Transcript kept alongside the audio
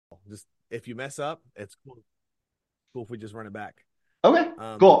Just if you mess up, it's cool if we just run it back. Okay,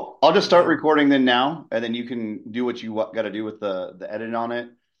 Um, cool. I'll just and start then recording then now, and then you can do what you got to do with the edit on it.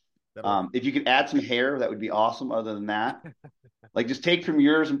 that'll work. If you could add some hair, that would be awesome. Other than that, like just take from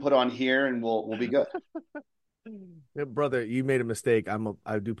yours and put on here, and we'll be good. Yeah, brother, you made a mistake.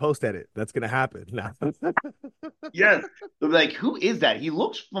 I do post edit. That's gonna happen. Now. Yes. They'll be like, who is that? He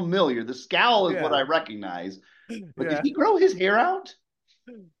looks familiar. The scowl is what Yeah, I recognize. But did yeah. he grow his hair out?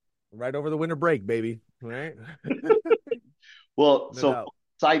 Right over the winter break, baby. Right? Well, No so doubt.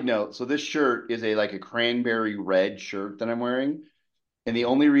 side note, so this shirt is a like a cranberry red shirt that I'm wearing. And the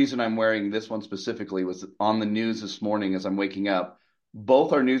only reason I'm wearing this one specifically was on the news this morning as I'm waking up.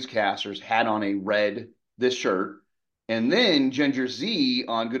 Both our newscasters had on a red this shirt. And then Ginger Z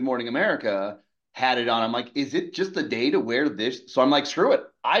on Good Morning America had it on. I'm like, is it just the day to wear this? So I'm like, screw it.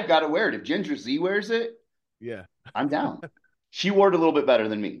 I've got to wear it. If Ginger Z wears it, Yeah. I'm down. She wore it a little bit better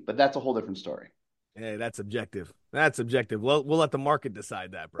than me, but that's a whole different story. Hey, that's objective. That's objective. We'll let the market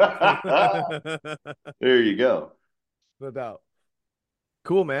decide that, bro. There you go. No doubt.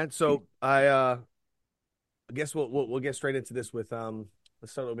 Cool, man. So I guess we'll get straight into this with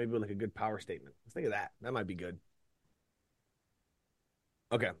let's start with maybe with like a good power statement. Let's think of that. That might be good.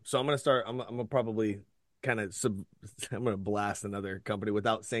 Okay, so I'm gonna start. I'm gonna probably kind of I'm gonna blast another company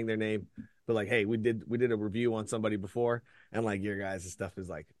without saying their name, but like, hey, we did a review on somebody before, and like your guys' stuff is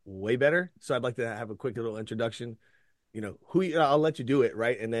like way better. So I'd like to have a quick little introduction. I'll let you do it,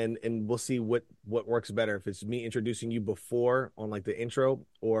 right, and we'll see what works better. If it's me introducing you before on like the intro,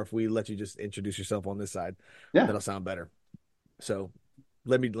 or if we let you just introduce yourself on this side, Yeah, that'll sound better. So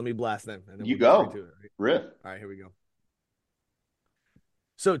let me blast them, and then you we'll get straight to go. it. Right? Riff. All right, here we go.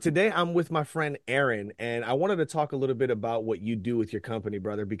 So today I'm with my friend Aaron, and I wanted to talk a little bit about what you do with your company,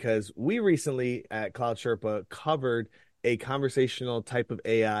 brother, because we recently at Cloud Sherpa covered a conversational type of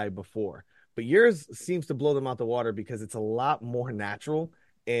AI before, but yours seems to blow them out the water because it's a lot more natural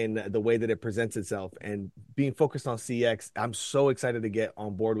in the way that it presents itself and being focused on CX. I'm so excited to get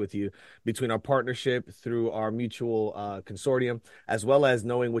on board with you between our partnership through our mutual consortium, as well as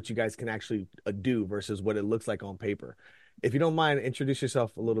knowing what you guys can actually do versus what it looks like on paper. If you don't mind, introduce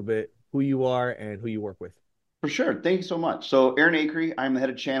yourself a little bit, who you are and who you work with. For sure. Thank you so much. So, Aaron Acree, I'm the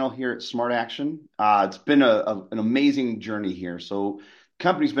head of channel here at Smart Action. It's been an amazing journey here. So, the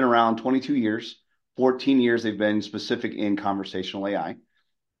company's been around 22 years, 14 years they've been specific in conversational AI.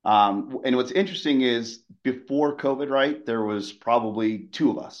 And what's interesting is before COVID, right, there was probably two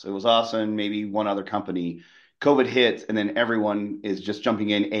of us. It was us and maybe one other company. COVID hit, and then everyone is just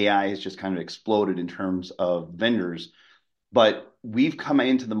jumping in. AI has just kind of exploded in terms of vendors. But we've come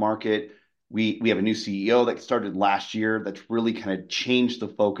into the market. We have a new CEO that started last year that's really kind of changed the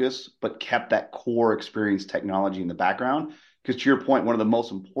focus, but kept that core experience technology in the background. Because to your point, one of the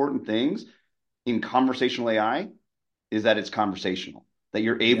most important things in conversational AI is that it's conversational, that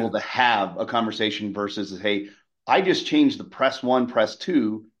you're able Yeah. to have a conversation versus, hey, I just changed the press one, press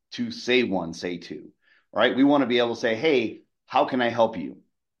two to say one, say two. Right? We want to be able to say, hey, how can I help you?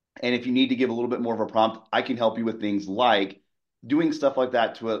 And if you need to give a little bit more of a prompt, I can help you with things like doing stuff like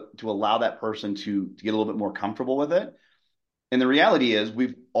that to allow that person to get a little bit more comfortable with it. And the reality is,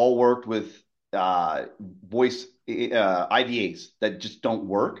 we've all worked with voice IVAs that just don't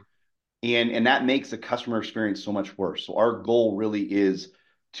work, and that makes the customer experience so much worse. So our goal really is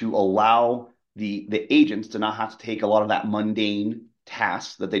to allow the agents to not have to take a lot of that mundane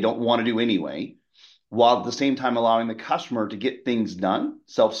tasks that they don't want to do anyway, while at the same time allowing the customer to get things done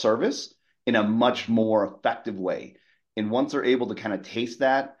self-service in a much more effective way. And once they're able to kind of taste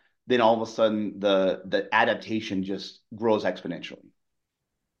that, then all of a sudden the adaptation just grows exponentially.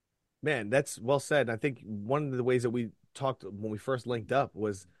 Man, that's well said. I think one of the ways that we talked when we first linked up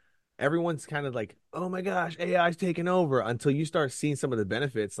was everyone's kind of like, oh my gosh, AI's taking over until you start seeing some of the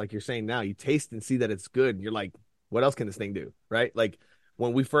benefits, like you're saying now. You taste and see that it's good. And you're like, what else can this thing do? Right? Like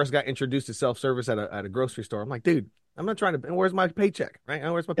when we first got introduced to self-service at a grocery store, I'm like, dude, I'm not trying to, where's my paycheck? Right?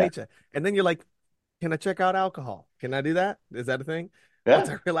 Where's my Yeah. paycheck? And then you're like, can I check out alcohol? Can I do that? Is that a thing? Once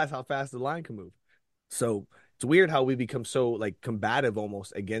Yeah. I realized how fast the line can move. So it's weird how we become so like combative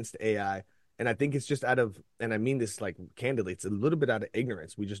almost against AI. And I think it's just out of, and I mean this like candidly, it's a little bit out of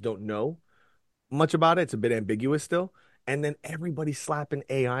ignorance. We just don't know much about it. It's a bit ambiguous still. And then everybody's slapping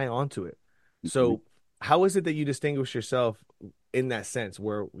AI onto it. Mhm. So how is it that you distinguish yourself in that sense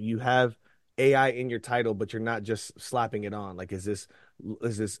where you have AI in your title, but you're not just slapping it on? Like, is this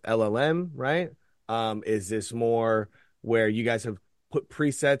LLM, right? Is this more where you guys have put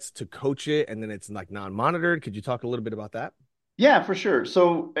presets to coach it and then it's like non-monitored? Could you talk a little bit about that? Yeah, for sure.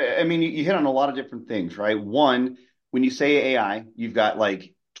 So, I mean, you hit on a lot of different things, right? One, when you say AI, you've got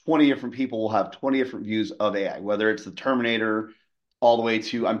like 20 different people will have 20 different views of AI, whether it's the Terminator all the way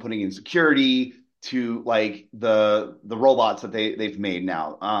to I'm putting in security to like the robots that they've made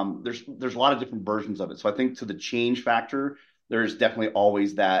now. There's a lot of different versions of it. So I think to the change factor, there's definitely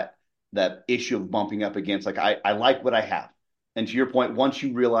always that issue of bumping up against like I like what I have. And to your point, once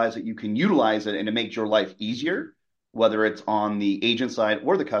you realize that you can utilize it and it makes your life easier, whether it's on the agent side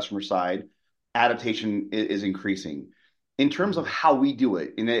or the customer side, adaptation is increasing. In terms of Mhm. how we do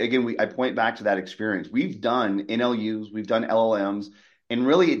it, and again, I point back to that experience. We've done NLUs, we've done LLMs, and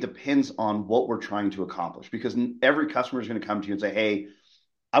really it depends on what we're trying to accomplish because every customer is going to come to you and say, "Hey,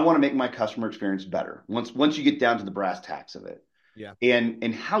 I want to make my customer experience better." Once you get down to the brass tacks of it, Yeah.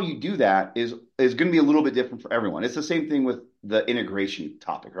 and how you do that is going to be a little bit different for everyone. It's the same thing with the integration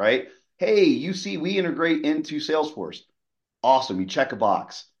topic, right? Hey, you see, we integrate into Salesforce. Awesome, you check a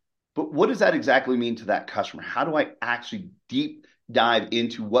box. But what does that exactly mean to that customer? How do I actually deep dive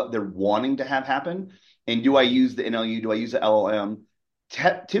into what they're wanting to have happen? And do I Mhm. use the NLU? Do I use the LLM?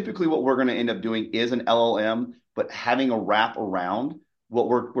 Typically, what we're going to end up doing is an LLM, but having a wrap around what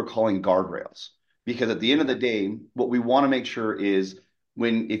we're calling guardrails. Because at the end of the Okay. day, what we want to make sure is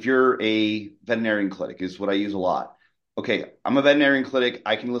if you're a veterinarian clinic, is what I use a lot. Okay, I'm a veterinarian clinic.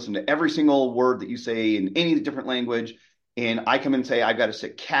 I can listen to every single word that you say in any different language and I come and say I've got a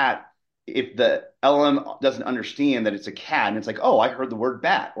sick cat, if the LM doesn't understand that it's a cat and it's like, oh, I heard the word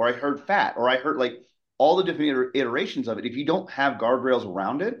bat or I heard fat or I heard like all the different iterations of it. If you don't have guardrails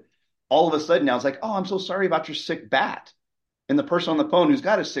around it, all of a sudden now it's like, oh, I'm so sorry about your sick bat. And the person on the phone who's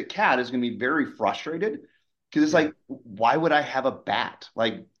got a sick cat is going to be very frustrated because it's Yeah. like, why would I have a bat?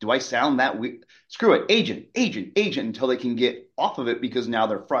 Like, do I sound that weird? Screw it, agent, agent, agent until they can get off of it because now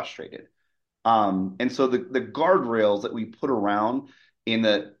they're frustrated. And so the guardrails that we put around in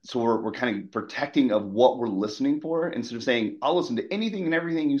the so we're kind of protecting of what we're listening for instead of saying I'll listen to anything and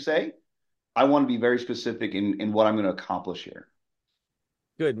everything you say. I want to be very specific in what I'm going to accomplish here.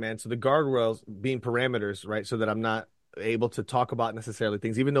 Good, man. So the guardrails being parameters, right? So that I'm not able to talk about necessarily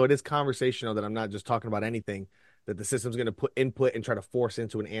things, even though it is conversational, that I'm not just talking about anything, that the system's going to put input and try to force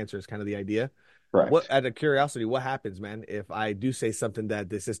into an answer is kind of the idea. What, Correct. out of curiosity, what happens, man, if I do say something that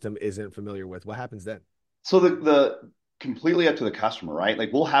the system isn't familiar with? What happens then? So the completely up to the customer, right?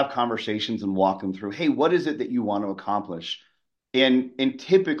 Like we'll have conversations and walk them through, hey, what is it that you want to accomplish? And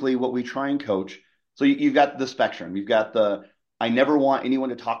typically what we try and coach, so you've got the spectrum. You've got the I never want anyone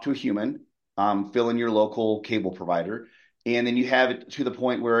to talk to a human, fill in your local cable provider. And then you have it to the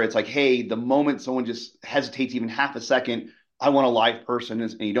point where it's like, hey, the moment someone just hesitates even half a second, I want a live person,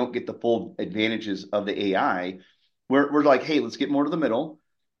 and you don't get the full advantages of the AI. We're like, hey, let's get more to the middle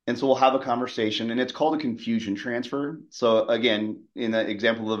and so we'll have a conversation, and it's called a confusion transfer. So again, in the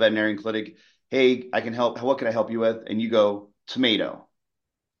example of the veterinarian clinic, hey, I can help. What can I help you with? And you go tomato.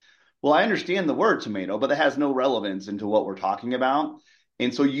 Well, I understand the word tomato, but that has no relevance into what we're talking about.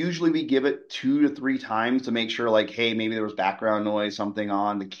 And so usually we give it 2 to 3 times to make sure, like, hey, maybe there was background noise, something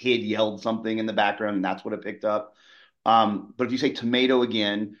on, the kid yelled something in the background, and that's what it picked up. But if you say tomato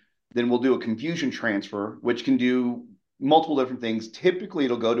again, then we'll do a confusion transfer, which can do multiple different things. Typically,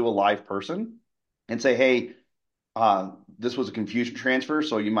 it'll go to a live person and say, hey, this was a confusion transfer,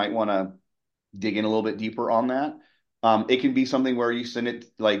 so you might want to dig in a little bit deeper on that. It can be something where you send it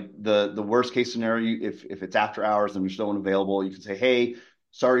like the worst case scenario. If it's after hours and you're still unavailable, you can say, "Hey,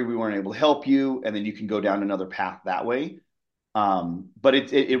 sorry we weren't able to help you," and then you can go down another path that way. But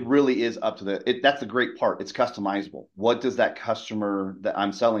it really is up to that's the great part. It's customizable. What does that customer that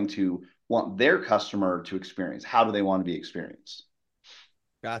I'm selling to want their customer to experience? How do they want to be experienced?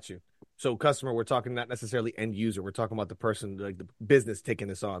 Got you. So customer, we're talking not necessarily end user. We're talking about the person, like the business taking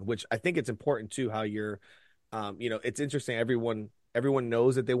this on, which I think it's important too, how you're, it's interesting. Everyone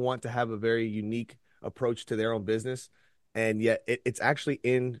knows that they want to have a very unique approach to their own business. And yet it's actually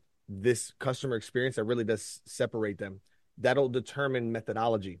in this customer experience that really does separate them. That'll determine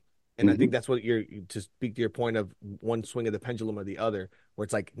methodology. And I think Mm-hmm. that's what to speak to your point of one swing of the pendulum or the other, where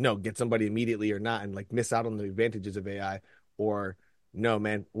it's like, no, get somebody immediately or not, and like miss out on the advantages of AI, or no,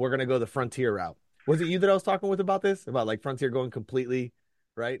 man, we're gonna go the frontier route. Was it you that I was talking with about this? About like frontier going completely,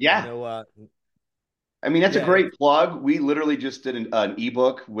 right? Yeah, No, I mean, that's a yeah, and great plug. We literally just did an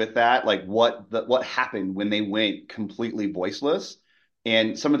ebook with that, like what happened when they went completely voiceless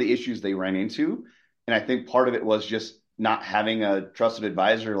and some of the issues they ran into. And I think part of it was just not having a trusted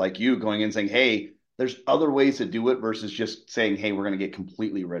advisor like you going in and saying, "Hey, there's other ways to do it," versus just saying, "Hey, we're going to get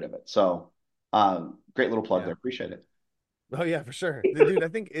completely rid of it." So, great little plug yeah. there. Appreciate it. Oh yeah, for sure. Dude, I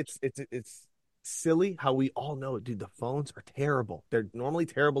think it's silly how we all know it, dude. The phones are terrible. They're normally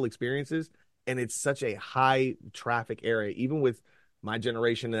terrible experiences, and it's such a high traffic area, even with my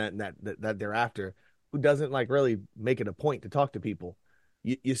generation that they're after, who doesn't like really make it a point to talk to people.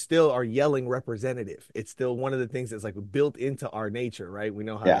 You still are yelling representative. It's still one of the things that's like built into our nature, right? We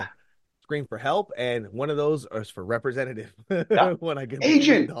know how Yeah. to scream for help, and one of those is for representative Yeah. when I get the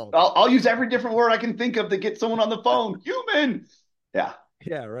Agent. indulge. I'll use every different word I can think of to get someone on the phone. Human. Yeah.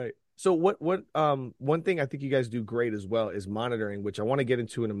 Yeah, right. So what one thing I think you guys do great as well is monitoring, which I want to get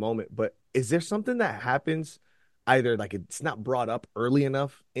into in a moment, but is there something that happens either like it's not brought up early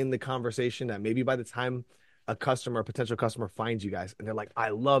enough in the conversation that maybe by the time a customer, a potential customer finds you guys and they're like, I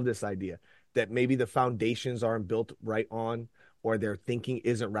love this idea, that maybe the foundations aren't built right on or their thinking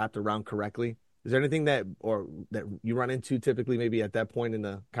isn't wrapped around correctly? Is there anything that or that you run into typically maybe at that point in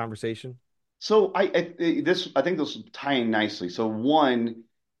the conversation? So I think this will tie in nicely. So one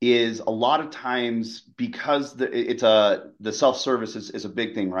is a lot of times because the self service is a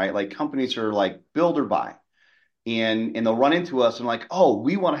big thing, right? Like companies are like build or buy, and they'll run into us and like, oh,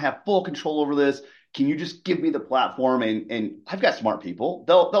 we want to have full control over this. Can you just give me the platform? And I've got smart people.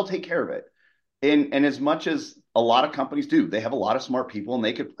 They'll take care of it. And as much as a lot of companies do, they have a lot of smart people and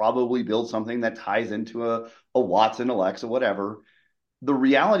they could probably build something that ties into a Watson, Alexa, whatever. The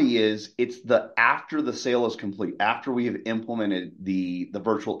reality is it's the after the sale is complete, after we have implemented the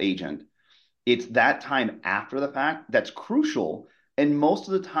virtual agent, it's that time after the fact that's crucial. And most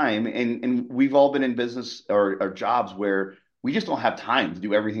of the time, and we've all been in business or jobs where we just don't have time to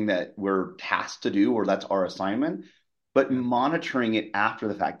do everything that we're tasked to do or that's our assignment, but Yeah. monitoring it after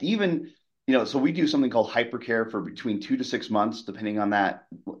the fact, even, so we do something called hypercare for between 2 to 6 months, depending on that,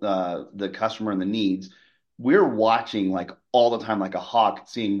 the customer and the needs. We're watching like all the time, like a hawk,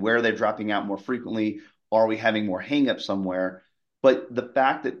 seeing where they're dropping out more frequently. Are we having more hangups somewhere? But the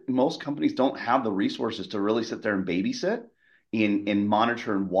fact that most companies don't have the resources to really sit there and babysit and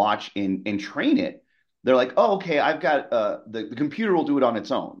monitor and watch and train it, they're like, oh, okay, I've got the computer will do it on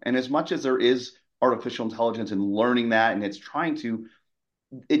its own. And as much as there is artificial intelligence and learning that, and it's trying to,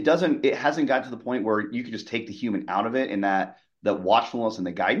 it hasn't got to the point where you can just take the human out of it and that watchfulness and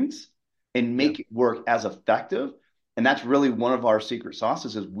the guidance and Yeah. make it work as effective. And that's really one of our secret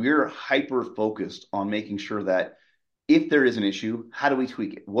sauces is we're hyper focused on making sure that if there is an issue, how do we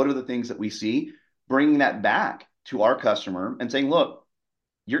tweak it? What are the things that we see? Bringing that back to our customer and saying, look,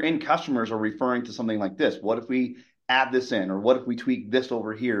 your end customers are referring to something like this. What if we add this in, or what if we tweak this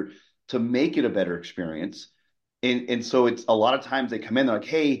over here to make it a better experience? And so it's a lot of times they come in, they're like,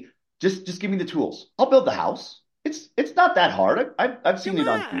 hey, just give me the tools. I'll build the house. It's not that hard. I've Come seen it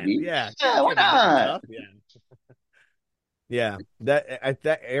on on. TV. Yeah. Yeah, why Can't be that not? tough. Yeah. Yeah,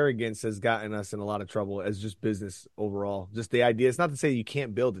 that arrogance has gotten us in a lot of trouble as just business overall. Just the idea, it's not to say you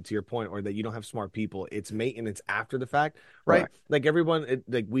can't build it to your point or that you don't have smart people. It's maintenance after the fact, right? Correct. Like everyone,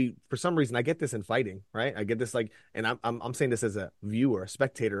 like we, for some reason, I get this in fighting, right? I get this like, and I'm saying this as a viewer, a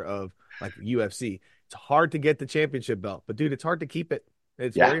spectator of like UFC. It's hard to get the championship belt, but dude, it's hard to keep it.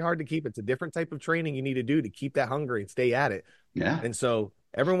 It's Yeah, very hard to keep it. It's a different type of training you need to do to keep that hungry and stay at it. yeah, And so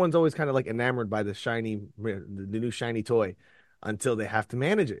everyone's always kind of like enamored by the new shiny toy until they have to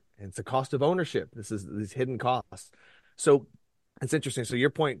manage it. And it's a cost of ownership. This is these hidden costs. So it's interesting. So your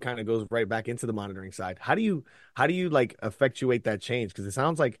point kind of goes right back into the monitoring side. How do you like effectuate that change? Because it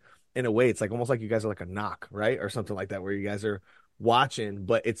sounds like in a way it's like almost like you guys are like a knock, right? Or something like that, where you guys are watching,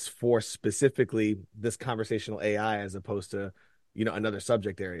 but it's for specifically this conversational AI as opposed to, another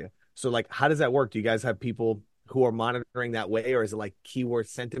subject area. So like how does that work? Do you guys have people who are monitoring that way, or is it like keyword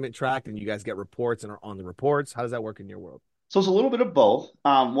sentiment tracked and you guys get reports and are on the reports? How does that work in your world? so it's a little bit of both.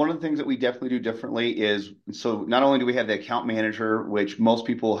 One of the things that we definitely do differently is so not only do we have the account manager, which most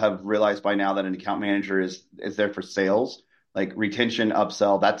people have realized by now that an account manager is there for sales, like retention,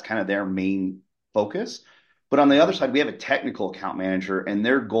 upsell. That's kind of their main focus. But on the other Mhm. side, we have a technical account manager, and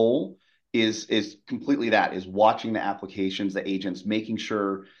their goal is completely that is watching the applications, the agents, making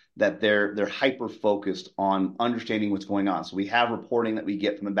sure that they're hyper focused on understanding what's going on. So we have reporting that we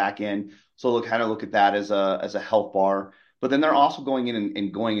get from the back end. So they'll kind of look at that as a health bar, but then they're also going in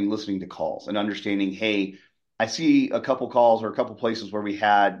and going and listening to calls and understanding, hey, I see a couple calls or a couple places where we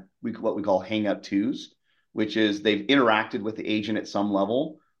had what we call hang up twos, which is they've interacted with the agent at some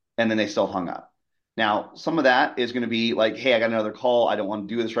level and then they still hung up. Now, some of that is going to be like, hey, I got another call. I don't want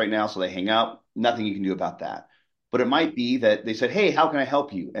to do this right now. So they hang up. Nothing you can do about that. But it Yeah. might be that they said, hey, how can I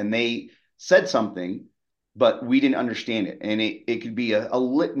help you? And they said something, but we didn't understand it. And it could be a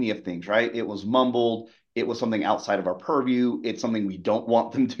litany of things, right? It was mumbled, it was something outside of our purview. It's something we don't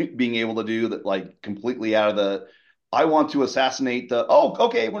want them to being able to do that, like completely out of the. I want to assassinate the. Oh,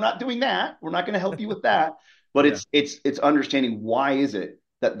 okay, we're not doing that. We're not going to help you with that. But Yeah. it's understanding why is it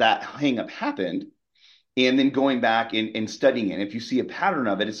that hang up happened, and then going back and studying it. If you see a pattern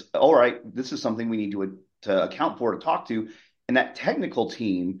of it, it's all right. This is something we need to account for, to talk to, and that technical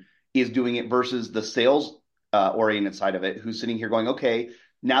team is doing it versus the sales oriented side of it, who's sitting here going, okay,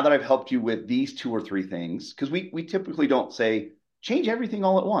 now that I've helped you with these two or three things, because we typically don't say change everything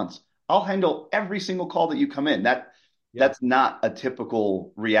all at once. I'll handle every single call that you come in. Yeah. That's not a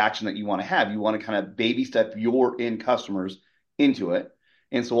typical reaction that you want to have. You want to kind of baby step your end customers into it.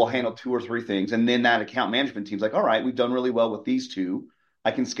 And so we'll handle Hmm. two or three things. And then that account management team's like, all right, we've done really well with these two.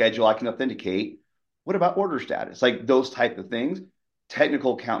 I can schedule, I can authenticate. What about order status? Like those type of things.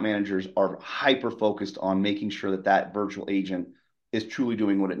 Technical account managers are hyper focused on making sure that that virtual agent is truly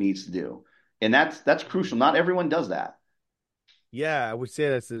doing what it needs to do. And that's crucial. Not everyone does that. Yeah, I would say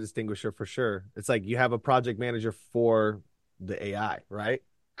that's a distinguisher for sure. It's like you have a project manager for the AI, right?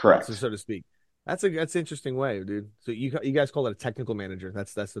 Correct. So to speak. That's an interesting way, dude. So you guys call it a technical manager.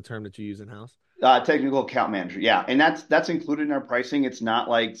 That's the term that you use in house. Technical account manager, yeah, and that's included in our pricing. It's not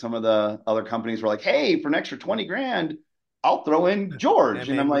like some of the other companies were like, "Hey, for an extra 20 grand, I'll throw in Man, George,"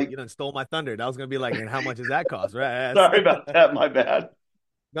 and I'm man, you like, done stole my thunder. That was gonna be like, and how much does that cost, right? "Sorry about that, my bad."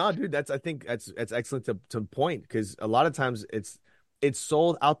 No, dude, I think that's excellent to point because a lot of times it's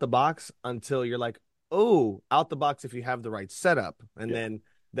sold out the box until you're like, oh, out the box if you have the right setup, and Yeah, then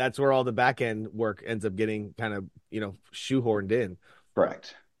that's where all the back end work ends up getting kind of shoehorned in.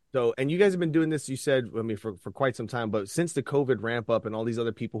 correct. So, and you guys have been doing this, you said, I mean, for quite some time, but since the COVID ramp up and all these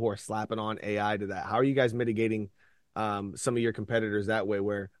other people who are slapping on AI to that, how are you guys mitigating some of your competitors that way,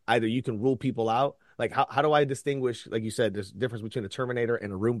 where either you can rule people out? Like, how do I distinguish, like you said, there's a difference between a Terminator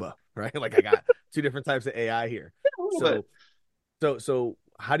and a Roomba, right? Like, I got two different types of AI here. A little bit. So, so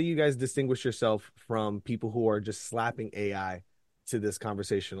how do you guys distinguish yourself from people who are just slapping AI to this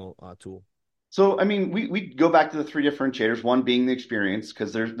conversational tool? So, I mean, we go back to the three differentiators. One being the experience,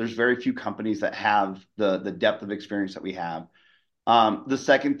 because there's very few companies that have the depth of experience that we have. The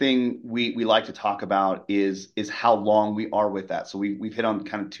second thing we like to talk about is how long we are with that. So we've hit on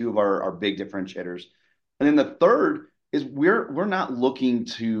kind of two of our big differentiators. And then the third is we're not looking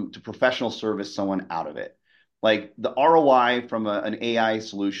to professional service someone out of it. Like the ROI from an AI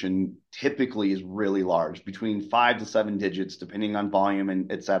solution typically is really large, between 5 to 7 digits, depending on volume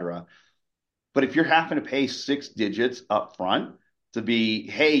and et cetera. But if you're having to pay 6 digits up front to be,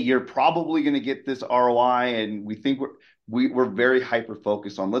 hey, you're probably going to get this ROI, and we think we're very hyper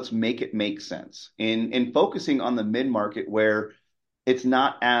focused on let's make it make sense, and focusing on the mid market where it's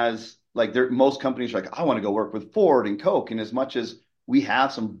not as like there most companies are like, I want to go work with Ford and Coke, and as much as we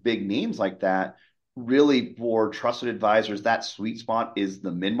have some big names like that, really for trusted advisors, that sweet spot is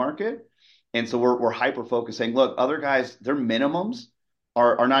the mid market, and so we're hyper focused saying, look, other guys, their minimums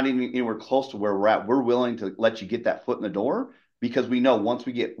are not even anywhere close to where we're at. We're willing to let you get that foot in the door because we know once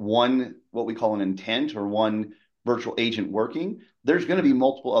we get one, what we call an intent or one virtual agent working, there's going to be Yeah.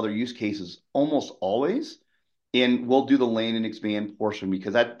 multiple other use cases almost always. And we'll do the land and expand portion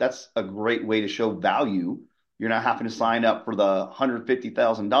because that's a great way to show value. You're not having to sign up for the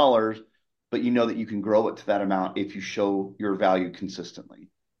 $150,000, but you know that you can grow it to that amount if you show your value consistently.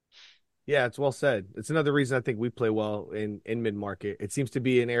 Yeah, it's well said. It's another reason I think we play well in mid market. It seems to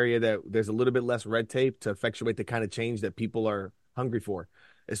be an area that there's a little bit less red tape to effectuate the kind of change that people are hungry for,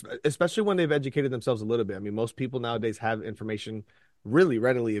 especially when they've educated themselves a little bit. I mean, most people nowadays have information really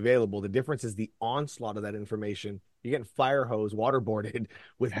readily available. The difference is the onslaught of that information. You're getting fire hose, waterboarded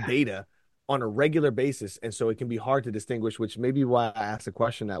with Yeah. data on a regular basis, and so it can be hard to distinguish. Which may be why I asked the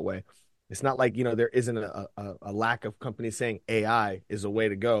question that way. It's not like there isn't a lack of companies saying AI is a way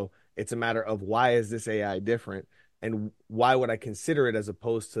to go. It's a matter of why is this AI different and why would I consider it as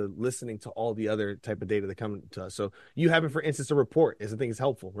opposed to listening to all the other type of data that come to us. So you having, for instance, a report is I think is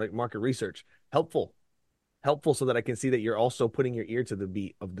helpful, right? Market research, helpful, helpful so that I can see that you're also putting your ear to the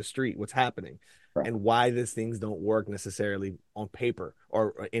beat of the street, what's happening, Right. and why these things don't work necessarily on paper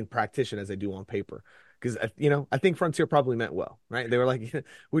or in practice as they do on paper. Because I think Frontier probably meant well, right? They were like,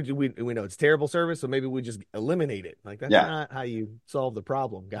 we know it's terrible service, so maybe we just eliminate it. Like that's Yeah. not how you solve the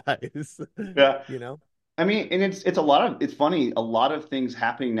problem, guys. Yeah. you know? I mean, and it's a lot of it's funny, a lot of things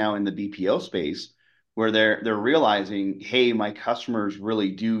happening now in the BPO space where they're realizing, hey, my customers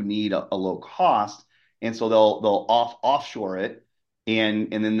really do need a low cost, and so they'll offshore it,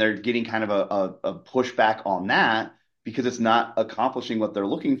 and then they're getting kind of a pushback on that because it's not accomplishing what they're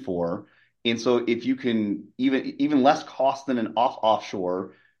looking for. And so if you can even less cost than an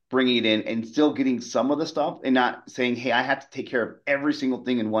offshore, bringing it in and still getting some of the stuff and not saying, hey, I have to take care of every single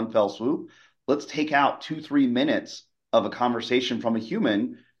thing in one fell swoop. Let's take out 2 3 minutes of a conversation from a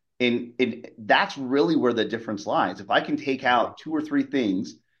human, and that's really where the difference lies. If I can take I agree. out two or three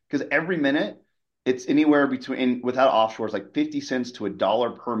things, because every minute it's anywhere between without offshores like 50 cents to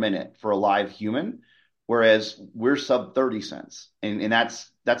 $1 per minute for a live human, whereas we're sub 30 cents. And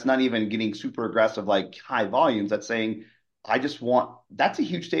that's not even getting super aggressive like high volumes. That's saying I just want that's a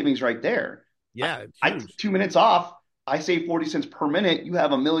huge savings right there. I, Yeah, it's I take huge. 2 minutes off, I save 40 cents per minute, you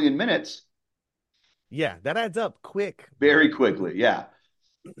have a million minutes Yeah, that adds up quick, very bro. quickly. Yeah.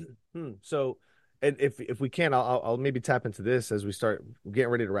 So, and if we can, I'll maybe tap into this as we start getting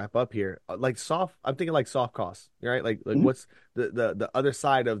ready to wrap up here. Like soft, I'm thinking like soft costs, right? Like Mhm. what's the other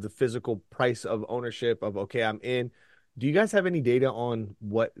side of the physical price of ownership of okay, I'm in. Do you guys have any data on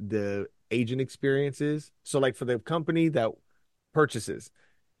what the agent experience is? So, like for the company that purchases,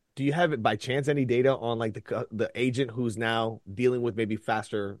 do you have it by chance any data on like the agent who's now dealing with maybe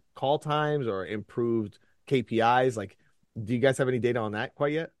faster call times or improved KPIs? Like, do you guys have any data on that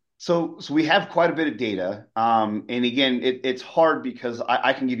quite yet? So we have quite a bit of data. And again, it's hard because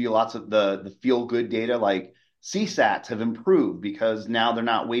I can give you lots of the feel good data, like CSATs have improved because now they're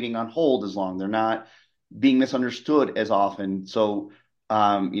not waiting on hold as long. They're not being misunderstood as often. So,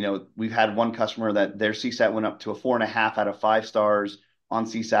 we've had one customer that their CSAT went up to a 4.5 out of 5 stars on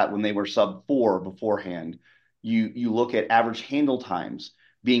CSAT when they were sub 4 beforehand. You look at average handle times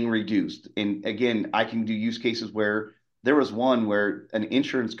being reduced. And again, I can do use cases where there was one where an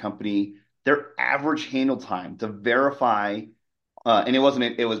insurance company, their average handle time to verify, and it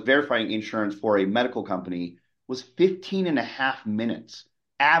was verifying insurance for a medical company, was 15 and a half minutes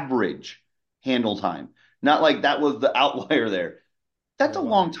average handle time. Not like that was the outlier there. That's Oh a wow.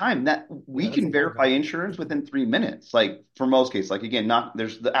 long time that Yeah, we that's a can long verify time. insurance within 3 minutes. Like for most cases, like again, not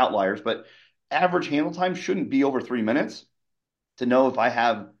there's the outliers, but average handle time shouldn't be over 3 minutes to know if I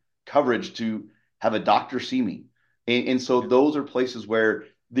have coverage to have a doctor see me. And so Yeah, those are places where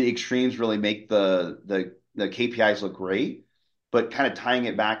the extremes really make the KPIs look great. But kind of tying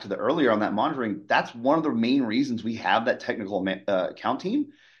it back to the earlier on that monitoring, that's one of the main reasons we have that technical account team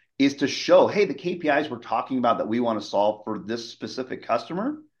is to show, hey, the KPIs we're talking about that we want to solve for this specific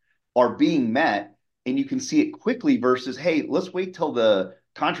customer are being met, and you can see it quickly versus, hey, let's wait till the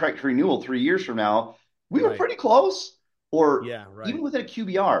contract renewal 3 years from now. We were right. pretty close, or Yeah, even right. within a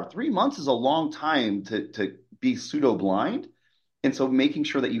QBR, 3 months is a long time to be pseudo blind. And so making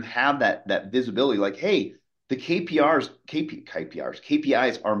sure that you have that visibility, like, hey, the KPIs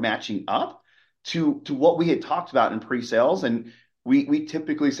are matching up to what we had talked about in pre-sales. And we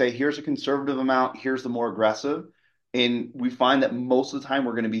typically say, here's a conservative amount, here's the more aggressive. And we find that most of the time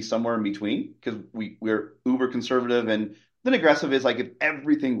we're going to be somewhere in between because we're uber conservative and then aggressive is like if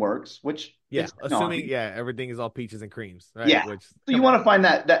everything works, which Yeah, it's not. assuming everything is all peaches and creams, right? Yeah. Which So you come want on. to find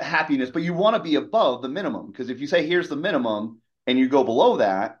that happiness, but you want to be above the minimum because if you say here's the minimum and you go below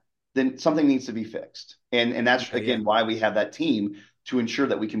that, then something needs to be fixed. And that's Yeah, yeah. again why we have that team to ensure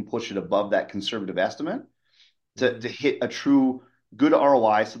that we can push it above that conservative estimate to Hmm. hit a true good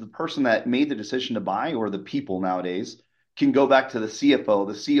ROI. So the person that made the decision to buy or the people nowadays can go back to the CFO,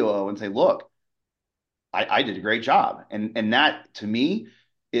 the COO, and say, look, I did a great job. And that to me,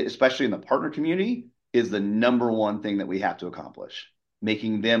 especially in the partner community, is the number one thing that we have to accomplish,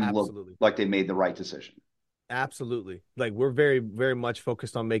 making them look Absolutely. like they made the right decision. Absolutely. Like we're very, very much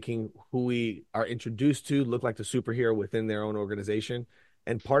focused on making who we are introduced to look like the superhero within their own organization.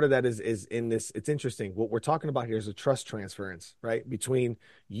 And part of that is in this, it's interesting. What we're talking about here is a trust transference, right? Between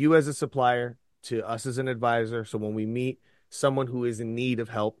you as a supplier to us as an advisor. So when we meet someone who is in need of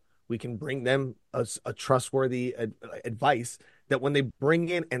help, we can bring them a trustworthy advice that when they bring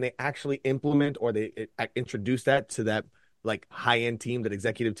in and they actually implement or they introduce that to that like high end team, that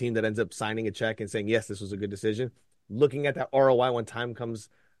executive team that ends up signing a check and saying, yes, this was a good decision, looking at that ROI when time comes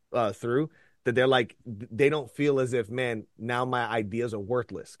through, that they're like, they don't feel as if, man, now my ideas are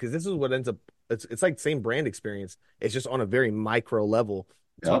worthless. Cause this is what ends up, it's like same brand experience. It's just on a very micro level,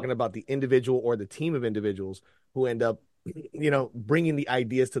 talking Yep. about the individual or the team of individuals who end up, bringing the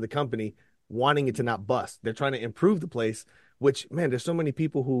ideas to the company, wanting it to not bust. They're trying to improve the place, which, man, there's so many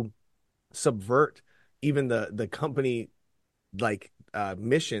people who subvert even the company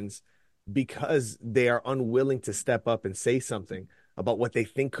missions because they are unwilling to step up and say something about what they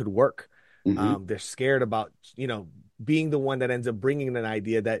think could work. Mm-hmm. They're scared about being the one that ends up bringing an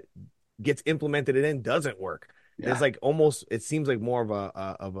idea that gets implemented and then doesn't work. There's Yeah. like almost it seems like more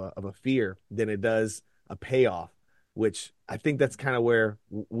of a fear than it does a payoff, which I think that's kind of where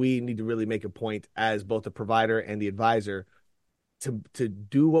we need to really make a point as both the provider and the advisor to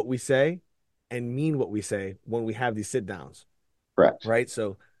do what we say and mean what we say when we have these sit downs, Correct. right?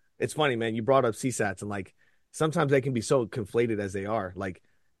 So it's funny, man. You brought up CSATs, and like sometimes they can be so conflated as they are. Like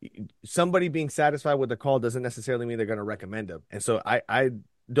somebody being satisfied with the call doesn't necessarily mean they're going to recommend them. And so I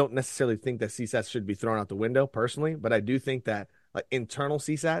don't necessarily think that CSATs should be thrown out the window personally, but I do think that like internal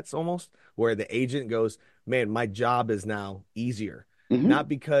CSATs almost, where the agent goes, man, my job is now easier. Hmm. Not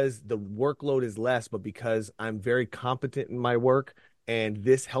because the workload is less, but because I'm very competent in my work. And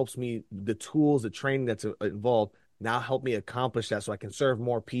this helps me, the tools, the training that's involved now help me accomplish that so I can serve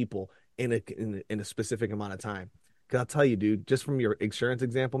more people in a specific amount of time. Because I'll tell you, dude, just from your insurance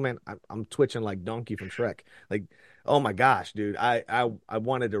example, man, I'm twitching like Donkey from Shrek. Like, oh my gosh, dude, I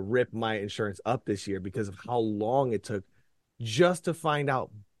wanted to rip my insurance up this year because of how long it took just to find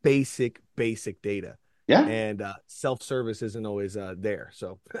out basic data. Yeah. And self-service isn't always there.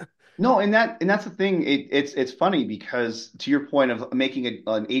 So No, and that's the thing. It's funny because to your point of making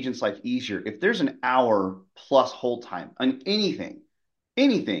an agent's life easier, if there's an hour plus hold time on anything,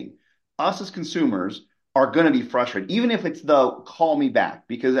 us as consumers are going to be frustrated, even if it's the call me back,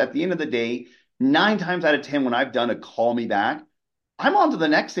 because at the end of the day, 9 times out of 10, when I've done a call me back, I'm on to the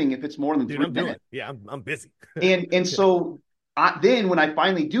next thing if it's more than dude, three I'm doing minutes. it. Yeah, I'm busy. And Yeah. so then when I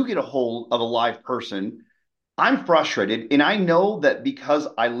finally do get a hold of a live person, I'm frustrated. And I know that because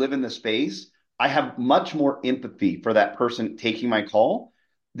I live in the space, I have much more empathy for that person taking my call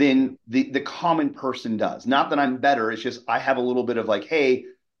Yeah. than the common person does. Not that I'm better, it's just I have a little bit of like, hey,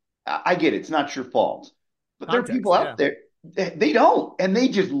 I get it, it's not your fault. But there are people Context. out Yeah. there, they don't. And they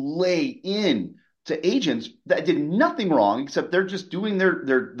just lay in to agents that did nothing wrong except they're just doing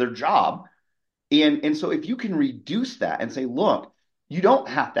their job. And so if you can reduce that and say, look, you don't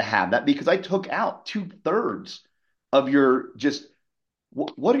have to have that because I took out 2/3 of your just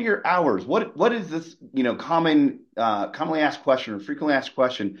what are your hours? What is this, commonly asked question or frequently asked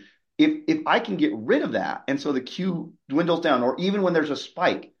question? If I can get rid of that, and so the queue dwindles down, or even when there's a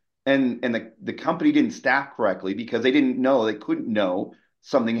spike and the company didn't staff correctly because they didn't know, they couldn't know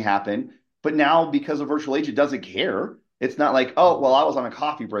something happened, but now because a virtual agent doesn't care, it's not like, oh, well, Mhm. I was on a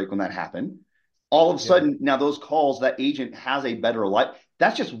coffee break when that happened. All of a Yeah. sudden, now those calls, that agent has a better life.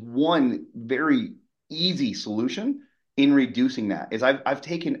 That's just one very easy solution in reducing that is I've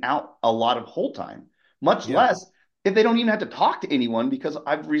taken out a lot of hold time, much Yeah. less if they don't even have to talk to anyone because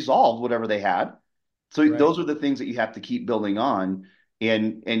I've resolved whatever they had. So Right. those are the things that you have to keep building on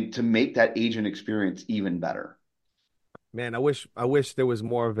and to make that agent experience even better. Man, I wish there was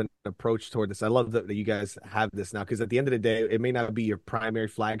more of an approach toward this. I love that you guys have this now because at the end of the day, it may not be your primary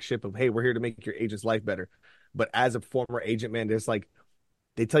flagship of, hey, we're here to make your agent's life better. But as a former agent, man, there's like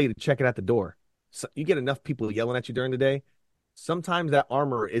they tell you to check it at the door. So you get enough people yelling at you during the day. Sometimes that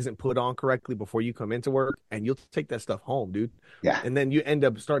armor isn't put on correctly before you come into work, and you'll take that stuff home, dude. Yeah, And then you end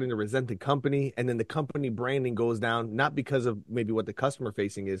up starting to resent the company, and then the company branding goes down, not because of maybe what the customer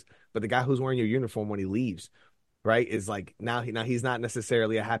facing is, but the guy who's wearing your uniform when he leaves, right? Is like now he's not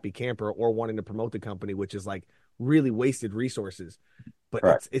necessarily a happy camper or wanting to promote the company, which is like really wasted resources. But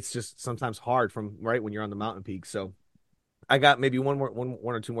correct. it's just sometimes hard from right when you're on the mountain peak. So I got maybe one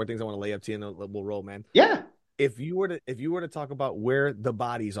or two more things I want to lay up to you and we'll roll, man. Yeah, If you were to talk about where the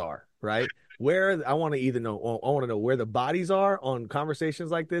bodies are, right? Where I want to either know, I want to know where the bodies are on conversations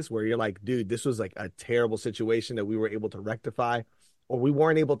like this, where you're like, dude, this was like a terrible situation that we were able to rectify, or we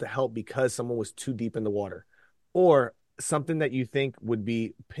weren't able to help because someone was too deep in the water, or something that you think would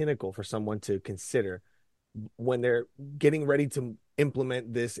be pinnacle for someone to consider when they're getting ready to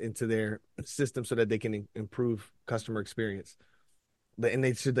implement this into their system so that they can improve customer experience. And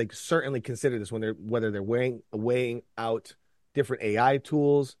they should like certainly consider this when they're whether they're weighing out different AI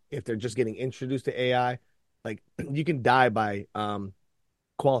tools, if they're just getting introduced to AI. Like you can die by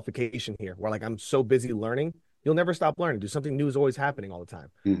qualification here, where like I'm so busy learning, you'll never stop learning. Do something new is always happening all the time.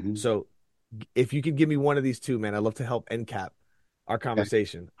 hmm, So if you could give me one of these two, man, I'd love to help end cap our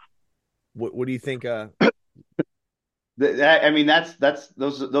conversation. What do you think? I mean, that's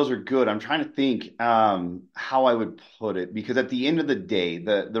those are good. I'm trying to think how I would put it because at the end of the day,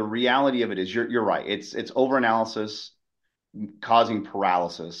 the reality of it is you're right. It's overanalysis causing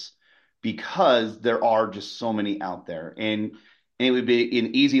paralysis because there are just so many out there. And it would be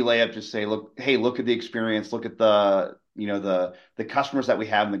an easy layup to say, look, hey, look at the experience, look at the customers that we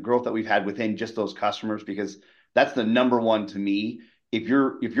have and the growth that we've had within just those customers, because that's the number one to me. If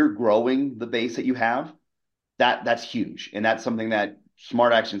you're growing the base that you have, that's huge. And that's something that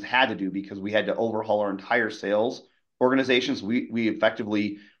Smart Actions had to do because we had to overhaul our entire sales organizations. We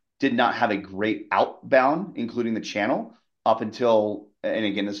effectively did not have a great outbound, including the channel, up until, and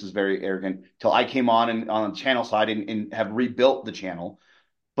again, this is very arrogant, till I came on and on the channel side and have rebuilt the channel.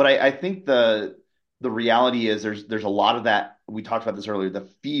 But I think the reality is there's a lot of that. We talked about this earlier, the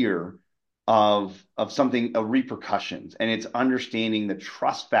fear of something of repercussions, and it's understanding the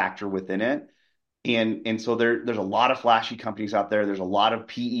trust factor within it And so there's a lot of flashy companies out there. There's a lot of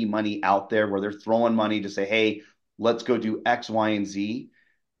PE money out there where they're throwing money to say, hey, let's go do X, Y, and Z.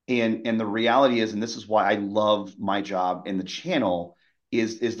 And the reality is, and this is why I love my job in the channel,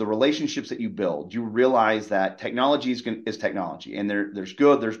 is the relationships that you build. You realize that technology is technology, and there's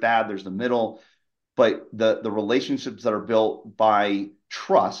good, there's bad, there's the middle, but the relationships that are built by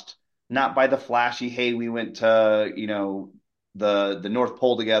trust, not by the flashy, hey, we went to, the North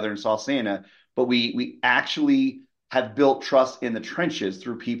Pole together and saw Santa, but we actually have built trust in the trenches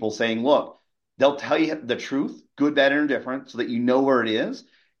through people saying, look, they'll tell you the truth, good, bad, and indifferent, so that you know where it is.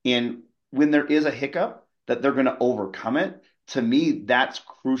 And when there is a hiccup, that they're going to overcome it. To me, that's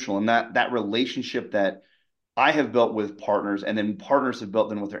crucial. And that relationship that I have built with partners, and then partners have built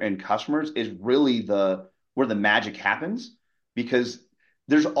them with their end customers, is really the where the magic happens, because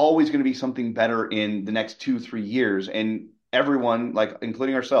there's always going to be something better in the next 2 3 years, and everyone, like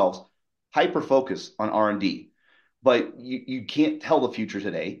including ourselves, hyper focus on R&D, but you can't tell the future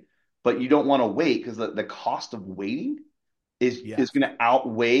today, but you don't want to wait, because the cost of waiting Yeah. is going to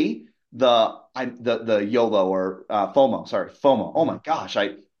outweigh the YOLO, or FOMO. Sorry, FOMO. Oh my Mhm. gosh,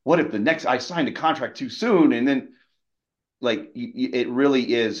 I what if the next I signed a contract too soon, and then it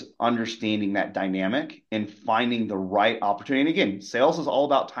really is understanding that dynamic and finding the right opportunity. And again, sales is all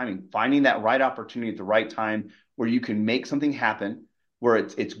about timing, finding that right opportunity at the right time where you can make something happen, where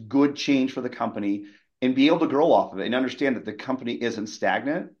it's good change for the company, and be able to grow off of it, and understand that the company isn't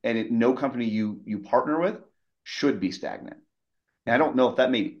stagnant, and no company you partner with should be stagnant. And I Mhm. don't know if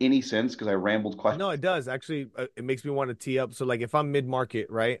that made any sense, because I rambled quite. No, it does actually. It makes me want to tee up. So, like, if I'm mid market,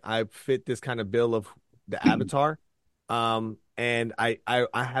 right, I fit this kind of bill of the avatar, and I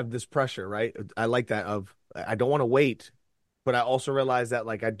have this pressure, right? I like that of I don't want to wait, but I also realize that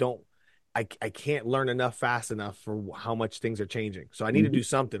like I can't learn enough fast enough for how much things are changing. So I need to do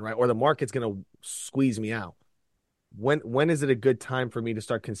something, right? Or the market's gonna squeeze me out. When is it a good time for me to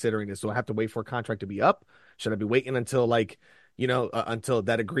start considering this? Do I have to wait for a contract to be up? Should I be waiting until like, until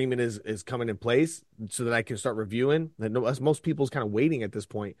that agreement is coming in place so that I can start reviewing? No, as most people's kind of waiting at this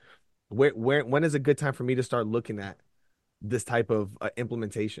point. When is a good time for me to start looking at this type of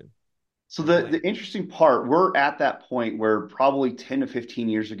implementation So and the plan? interesting part, we're at that point where probably 10 to 15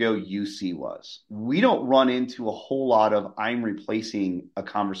 years ago UC was. We don't run into a whole lot of I'm replacing a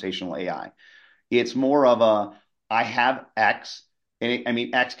conversational AI. It's more of a I have X, and I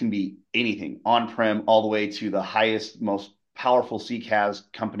mean X can be anything, on-prem all the way to the highest, most powerful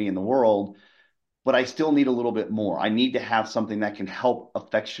CCaaS company in the world, but I still need a little bit more. I need to have something that can help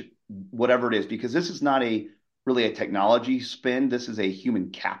affect whatever it is, because this is not a really a technology spend. This is a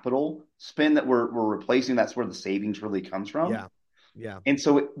human capital spend that we're replacing. That's where the savings really comes from. Yeah. Yeah. And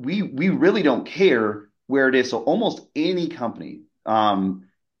so we really don't care where it is. So almost any company,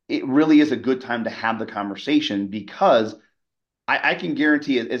 it really is a good time to have the conversation, because I can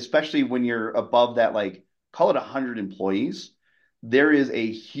guarantee it, especially when you're above that, like call it 100 employees, there is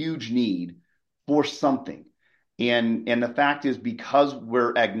a huge need for something. And the fact is, because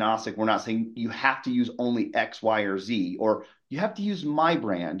we're agnostic, we're not saying you have to use only X, Y, or Z, or you have to use my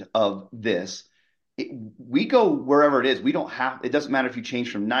brand of this. We go wherever it is. We don't have, it doesn't matter if you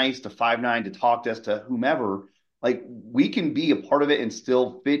change from Nice to Five9 to TalkDesk to whomever, like we can be a part of it and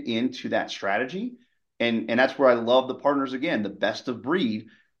still fit into that strategy. And that's where I love the partners, again, the best of breed.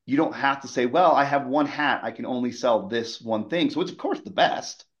 You don't have to say, well, I have one hat, I can only sell this one thing. So it's of course the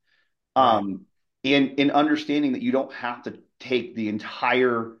best. Right. Um, in understanding that you don't have to take the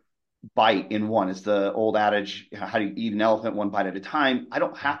entire bite in one. It's the old adage, how do you eat an elephant one bite at a time? I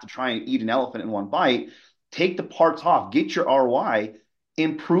don't have to try and eat an elephant in one bite. Take the parts off, get your ROI,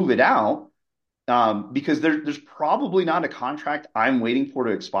 improve it out, because there's probably not a contract I'm waiting for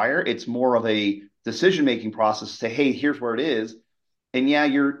to expire. It's more of a decision making process to say, hey, here's where it is. And yeah,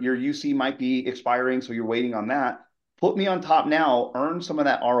 your UC might be expiring, so you're waiting on that. Put me on top now, earn some of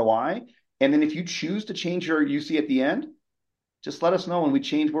that ROI. And then if you choose to change your UC at the end, just let us know and we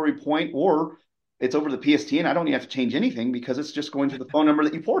change where we point, or it's over the PSTN. I don't even have to change anything, because it's just going to the phone number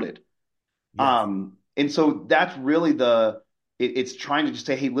that you ported. Yes. And so that's really it's trying to just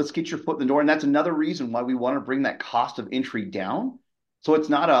say, hey, let's get your foot in the door. And that's another reason why we want to bring that cost of entry down. So it's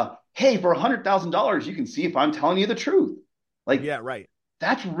not a, hey, for $100,000, you can see if I'm telling you the truth. Like Yeah, right.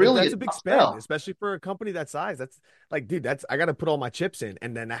 that's Because really a that's a big tough spend, sell. especially for a company that size. That's like, dude, that's I got to put all my chips in,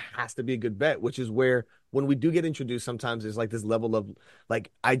 and then that has to be a good bet. Which is where when we do get introduced, sometimes there's like this level of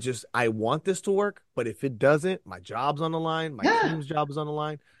like, I want this to work, but if it doesn't, my job's on the line, my Yeah. team's job is on the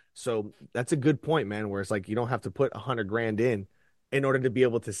line. So that's a good point, man. Where it's like you don't have to put 100 grand in order to be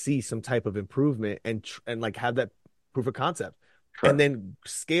able to see some type of improvement and like have that proof of concept. and Correct. then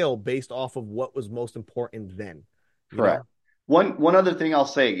scale based off of what was most important then, you Correct. know? One other thing I'll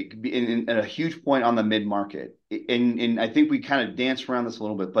say, it could be in a huge point on the mid market, and I think we kind of danced around this a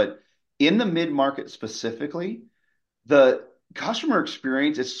little bit, but in the mid market specifically, the customer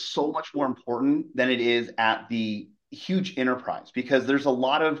experience is so much more important than it is at the huge enterprise because there's a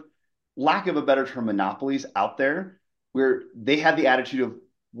lot of, lack of a better term, monopolies out there where they have the attitude of,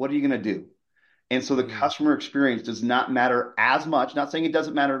 what are you going to do? And so the Mm, customer experience does not matter as much. Not saying it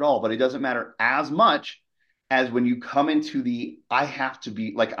doesn't matter at all, but it doesn't matter as much as when you come into the, I have to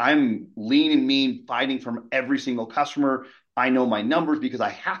be like, I'm lean and mean fighting from every single customer. I know my numbers because I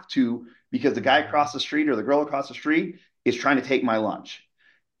have to, because the guy across mhm. the street or the girl across the street is trying to take my lunch.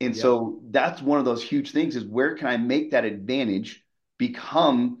 And Yep. so that's one of those huge things, is where can I make that advantage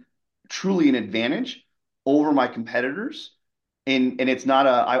become truly an advantage over my competitors? And it's not a,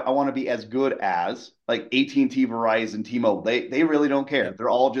 I want to be as good as like AT&T, Verizon, T-Mobile. They really don't care. Yep. They're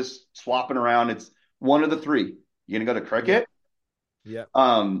all just swapping around. It's one of the three. You're gonna go to Yep. Cricket. Yep.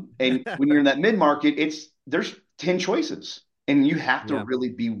 And when you're in that mid market, it's there's 10 choices. And you have to Yeah. really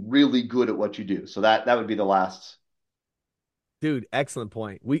be really good at what you do. So that would be the last. Dude, excellent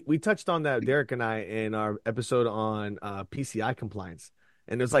point. We touched on that, Derek and I, in our episode on PCI compliance.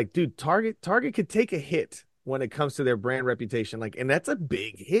 And it's like, dude, Target could take a hit when it comes to their brand reputation. Like, and that's a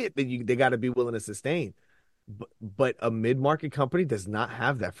big hit that they got to be willing to sustain. But a mid-market company does not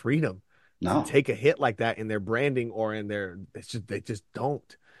have that freedom to No, take a hit like that in their branding or in their, it's just they just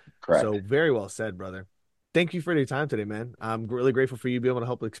don't. correct. So very well said, brother. Thank you for your time today, man. I'm really grateful for you being able to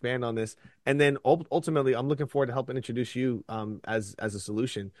help expand on this. And then ultimately, I'm looking forward to helping introduce you as a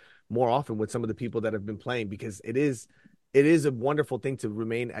solution more often with some of the people that have been playing, because it is a wonderful thing to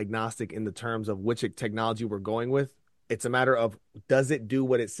remain agnostic in the terms of which technology we're going with. It's a matter of, does it do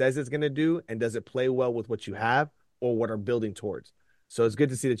what it says it's going to do, and does it play well with what you have or what are building towards. So it's good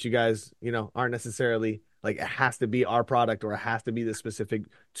to see that you guys, aren't necessarily like it has to be our product or it has to be the specific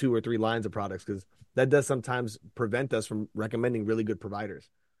two or three lines of products, because that does sometimes prevent us from recommending really good providers.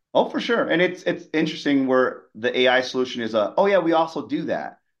 Oh, for sure. And it's interesting where the AI solution is a, oh yeah, we also do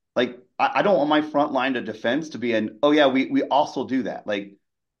that. Like I don't want my front line of defense to be an, oh yeah, we also do that. Like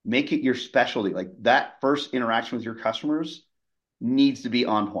make it your specialty. Like that first interaction with your customers needs to be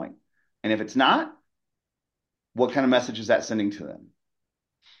on point. And if it's not, what kind of message is that sending to them?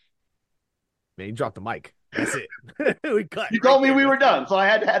 Man, you dropped the mic. That's it. We cut You right told me there. we were That's it. done, so I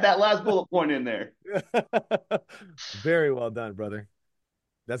had to have that last bullet point in there. Very well done, brother.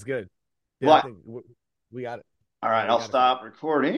 That's good. Yeah, I But think we got it. all Yeah, right, we I'll got it, sir. stop recording.